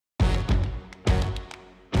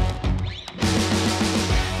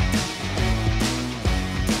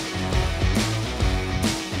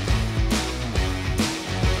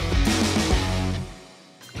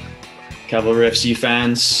Cavalry FC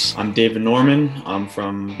fans, I'm David Norman. I'm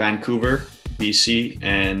from Vancouver, BC,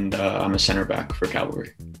 and I'm a center back for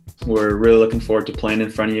Cavalry. We're really looking forward to playing in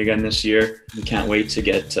front of you again this year. We can't wait to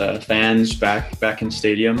get fans back in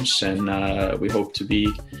stadiums, and we hope to be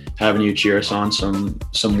having you cheer us on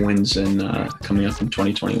some wins coming up in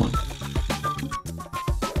 2021.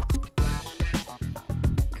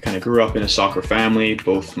 I grew up in a soccer family.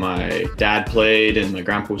 Both my dad played and my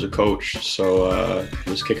grandpa was a coach, so I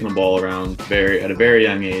was kicking the ball around at a very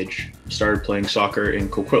young age. Started playing soccer in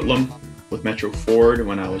Coquitlam with Metro Ford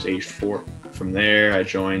when I was age 4. From there, I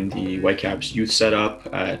joined the Whitecaps youth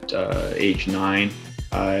setup at age 9.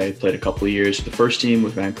 I played a couple of years with the first team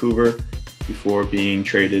with Vancouver before being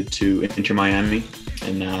traded to Inter Miami,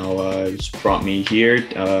 and now it's brought me here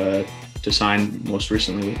to sign most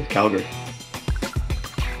recently with Calgary.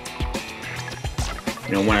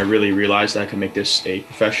 When I really realized that I could make this a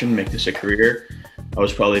profession, make this a career, I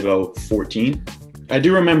was probably about 14. I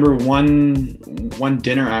do remember one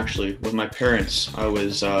dinner actually with my parents. I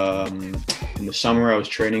was in the summer. I was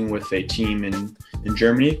training with a team in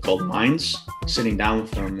Germany called Mainz, sitting down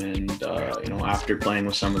with them, and after playing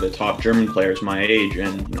with some of the top German players my age,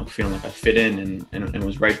 and feeling like I fit in and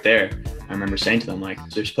was right there. I remember saying to them, like,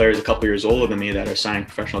 there's players a couple years older than me that are signing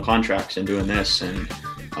professional contracts and doing this, and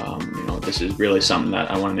this is really something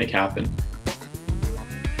that I want to make happen.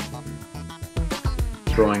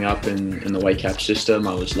 Growing up in the Whitecap system,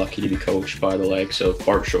 I was lucky to be coached by the likes of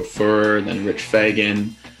Bart Chauffeur, then Rich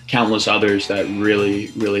Fagan, countless others that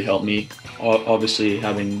really helped me. Obviously,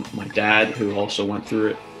 having my dad, who also went through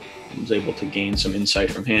it, I was able to gain some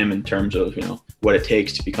insight from him in terms of what it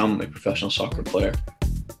takes to become a professional soccer player.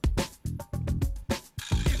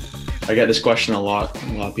 I get this question a lot.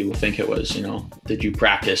 A lot of people think it was, did you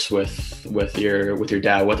practice with your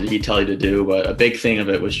dad? What did he tell you to do? But a big thing of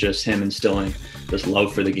it was just him instilling this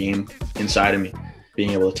love for the game inside of me, being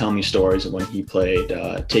able to tell me stories of when he played,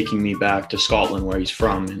 taking me back to Scotland where he's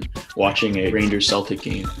from and watching a Rangers-Celtic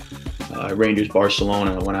game,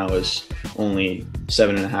 Rangers-Barcelona when I was only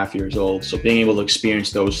 7.5 years old. So being able to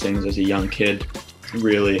experience those things as a young kid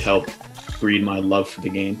really helped breed my love for the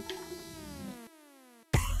game.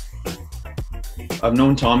 I've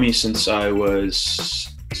known Tommy since I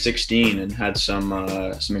was 16 and had some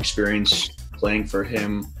experience playing for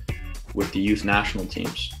him with the youth national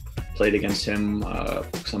teams. Played against him,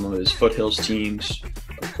 some of his foothills teams,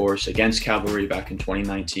 of course, against Cavalry back in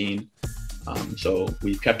 2019. So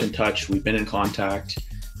we've kept in touch, we've been in contact,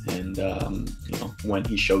 and when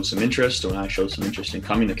he showed some interest, when I showed some interest in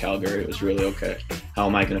coming to Calgary, it was really, okay, how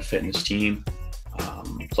am I going to fit in this team?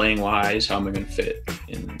 Playing wise, how am I going to fit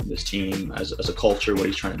in this team as a culture, what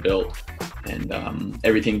he's trying to build, and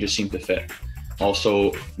everything just seemed to fit.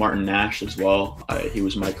 Also, Martin Nash as well. He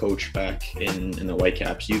was my coach back in the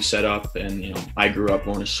Whitecaps youth setup, and I grew up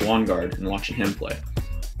going to Swan Guard and watching him play.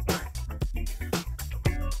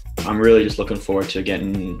 I'm really just looking forward to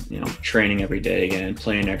getting training every day again,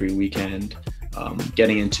 playing every weekend,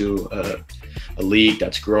 getting into a league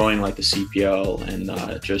that's growing like the CPL, and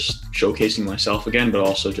just showcasing myself again, but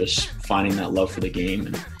also just finding that love for the game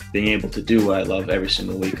and being able to do what I love every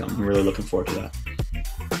single week. I'm really looking forward to that.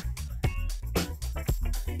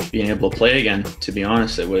 Being able to play again, to be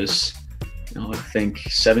honest, it was, I think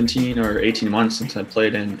 17 or 18 months since I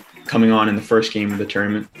played, and coming on in the first game of the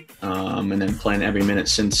tournament, and then playing every minute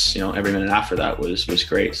since, every minute after that was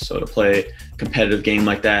great. So to play a competitive game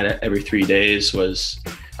like that every 3 days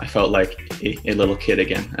I felt like a little kid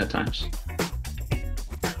again at times.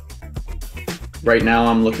 Right now,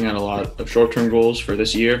 I'm looking at a lot of short-term goals for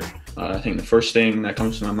this year. I think the first thing that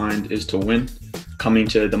comes to my mind is to win. Coming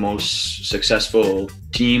to the most successful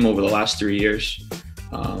team over the last 3 years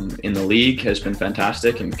in the league has been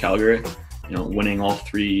fantastic in Calgary. Winning all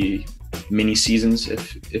 3 mini seasons,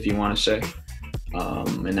 if you want to say.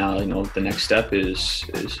 And now, the next step is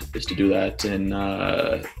to do that in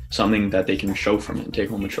something that they can show from it and take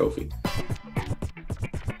home a trophy.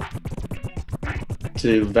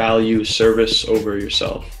 To value service over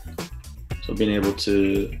yourself. So being able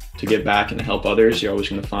to give back and help others, you're always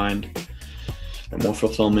going to find more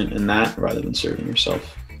fulfillment in that rather than serving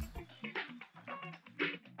yourself.